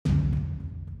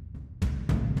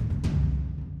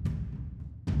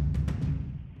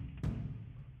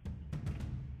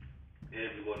Hey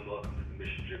everyone, welcome to the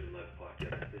Mission Driven Life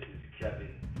Podcast. This is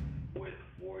Kevin with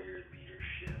Warrior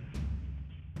Leadership.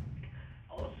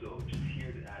 Also, just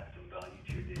here to add some value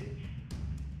to your day.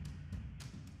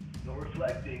 No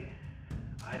reflecting.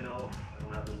 I know I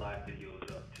don't have the live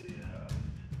videos up today.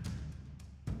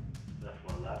 That's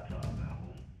my laptop at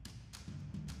home.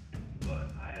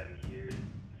 But I am here,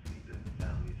 sleeping at the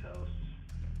family's house,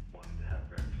 wanting to have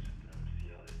breakfast with them, see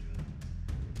how they're doing.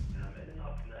 And I'm heading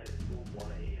off tonight. It's about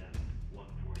 1 a.m.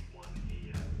 1:41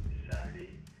 a.m. Saturday,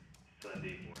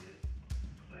 Sunday morning.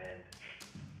 And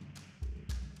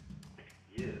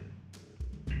yeah,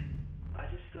 I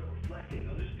just started reflecting.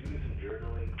 I was just doing some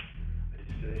journaling. I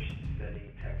just finished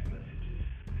sending text messages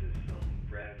to some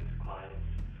friends, clients,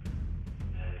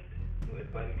 and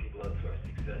inviting people out to our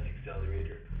Success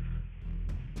Accelerator.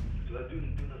 So I was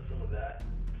doing some of that,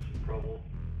 some promo.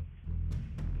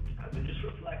 I've been just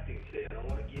reflecting today, and I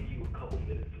want to give you a couple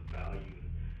minutes of value.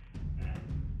 And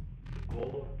the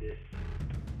goal of this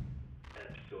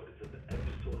episode is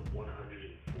episode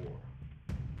 104.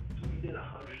 So we did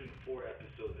 104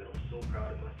 episodes, and I'm so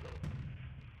proud of myself.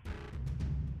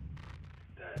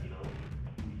 That,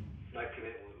 my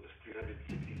commitment was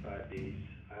 365 days.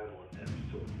 I'm on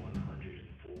episode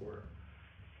 104.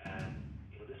 And,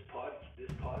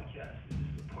 this podcast is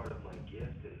just a part of my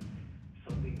gift and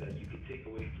something that you can take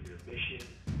away for your mission,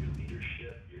 your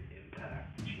leadership, your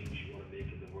impact, the change you want to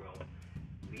make in the world.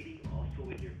 Leading also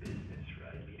in your business,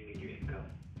 right? Leading in your income.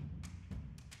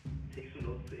 Take some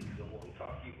notes today because I want to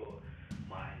talk to you about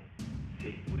my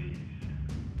takeaways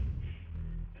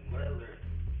and what I learned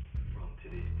from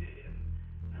today's day.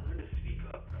 And I learned to speak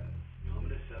up, right? I'm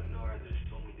in a seminar and there's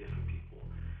so many different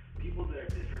people that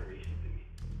are different races than me.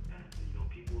 And,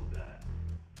 people that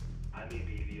I may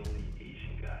be the only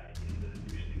Asian guy in the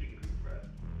new student group, right?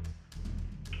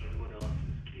 Everyone else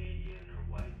is Canadian or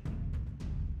white.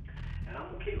 And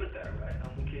I'm okay with that, right?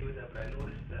 I'm okay with that, but I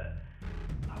noticed that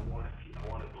I want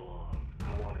to belong.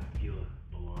 I want to feel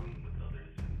belonging with others.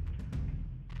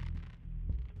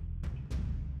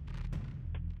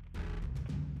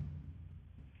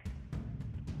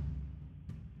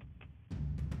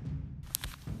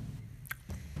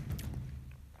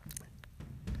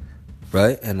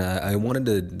 Right? And I wanted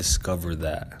to discover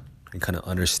that and kind of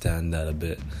understand that a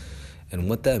bit and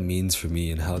what that means for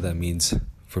me and how that means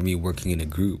for me working in a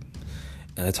group.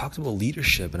 And I talked about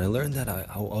leadership, and I learned that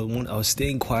I was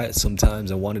staying quiet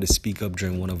sometimes. I wanted to speak up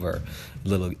during one of our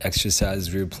little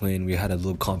exercises we were playing. We had a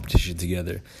little competition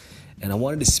together, and I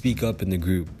wanted to speak up in the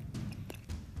group.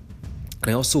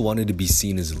 And I also wanted to be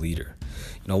seen as a leader.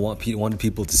 I wanted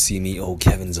people to see me, oh,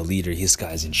 Kevin's a leader. This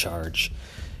guy's in charge.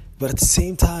 But at the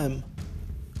same time,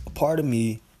 a part of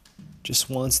me just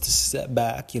wants to step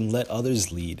back and let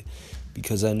others lead,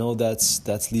 because I know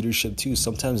that's leadership too.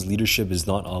 Sometimes leadership is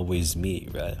not always me,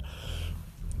 right?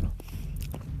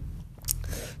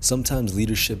 Sometimes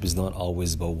leadership is not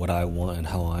always about what I want and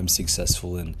how I'm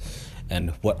successful and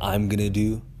what I'm going to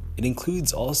do. It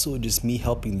includes also just me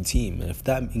helping the team. And if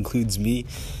that includes me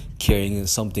carrying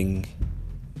something,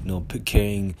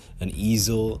 carrying an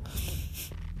easel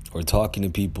or talking to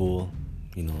people,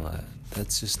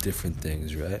 that's just different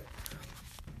things, right?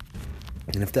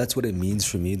 And if that's what it means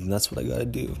for me, then that's what I gotta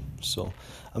do. So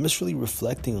I'm just really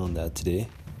reflecting on that today.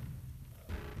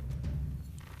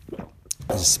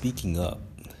 Just speaking up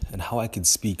and how I could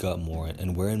speak up more,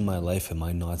 and where in my life am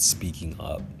I not speaking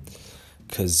up?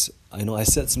 Because I know I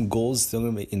set some goals.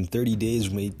 In 30 days,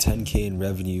 we made 10K in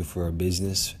revenue for our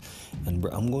business. And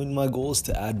my goal is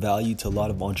to add value to a lot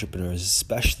of entrepreneurs,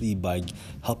 especially by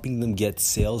helping them get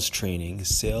sales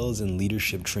and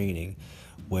leadership training,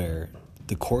 where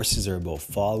the courses are about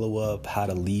follow-up, how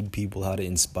to lead people, how to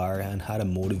inspire, and how to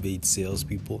motivate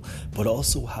salespeople, but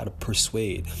also how to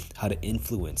persuade, how to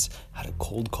influence, how to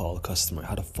cold call a customer,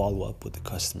 how to follow up with the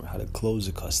customer, how to close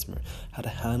a customer, how to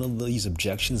handle these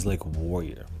objections like a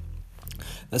warrior.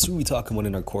 That's what we talk about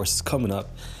in our course. It's coming up,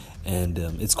 and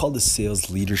it's called the Sales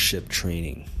Leadership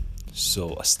Training.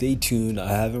 So stay tuned. I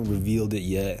haven't revealed it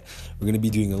yet. We're going to be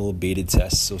doing a little beta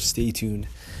test, so stay tuned.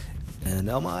 And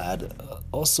I'm going to add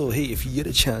also, hey, if you get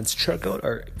a chance, check out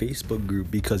our Facebook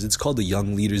group, because it's called the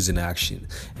Young Leaders in Action.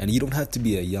 And you don't have to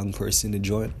be a young person to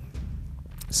join.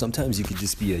 Sometimes you could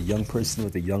just be a young person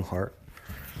with a young heart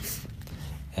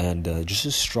and just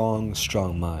a strong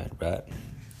mind, right?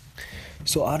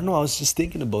 So I don't know, I was just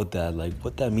thinking about that, like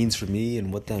what that means for me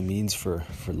and what that means for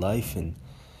life. And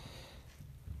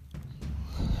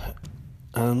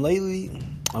lately,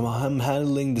 I'm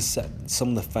handling some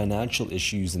of the financial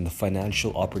issues and the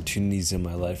financial opportunities in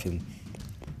my life. And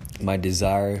my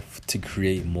desire to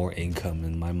create more income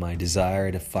and my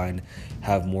desire to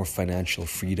have more financial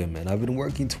freedom. And I've been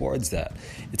working towards that.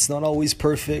 It's not always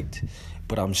perfect,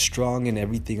 but I'm strong in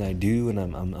everything I do, and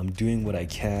I'm doing what I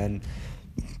can.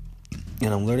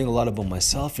 And I'm learning a lot about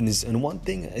myself. And one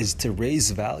thing is to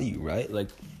raise value, right? Like,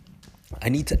 I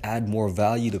need to add more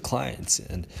value to clients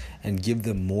and give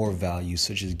them more value,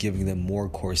 such as giving them more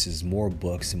courses, more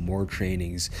books, and more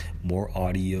trainings, more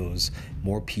audios,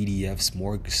 more PDFs,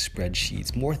 more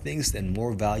spreadsheets, more things and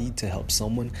more value to help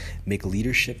someone make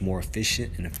leadership more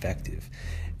efficient and effective,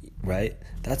 right?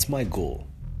 That's my goal,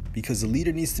 because the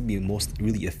leader needs to be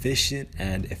really efficient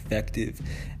and effective,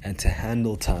 and to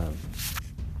handle time,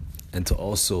 and to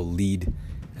also lead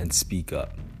and speak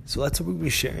up. So that's what we'll be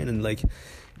sharing. And like,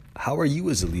 how are you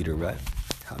as a leader, right?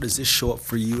 How does this show up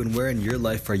for you, and where in your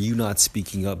life are you not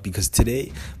speaking up? Because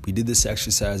today we did this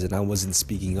exercise and I wasn't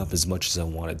speaking up as much as I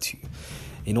wanted to.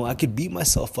 You know, I could beat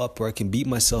myself up, or I can beat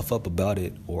myself up about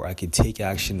it, or I could take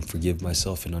action, forgive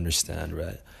myself, and understand,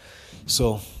 right?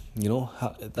 So, you know,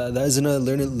 that is another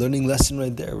learning lesson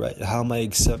right there, right? How am I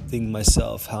accepting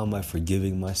myself? How am I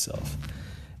forgiving myself?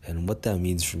 And what that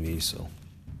means for me. So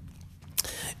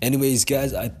anyways,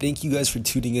 guys, I thank you guys for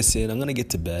tuning us in. I'm going to get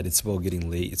to bed. It's about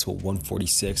getting late. It's about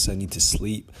 1:46. I need to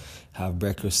sleep, have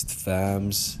breakfast,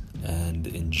 fams, and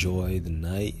enjoy the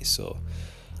night. So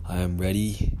I am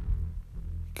ready.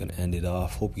 Going to end it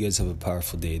off. Hope you guys have a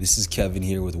powerful day. This is Kevin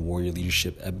here with Warrior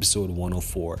Leadership, episode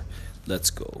 104. Let's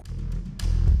go.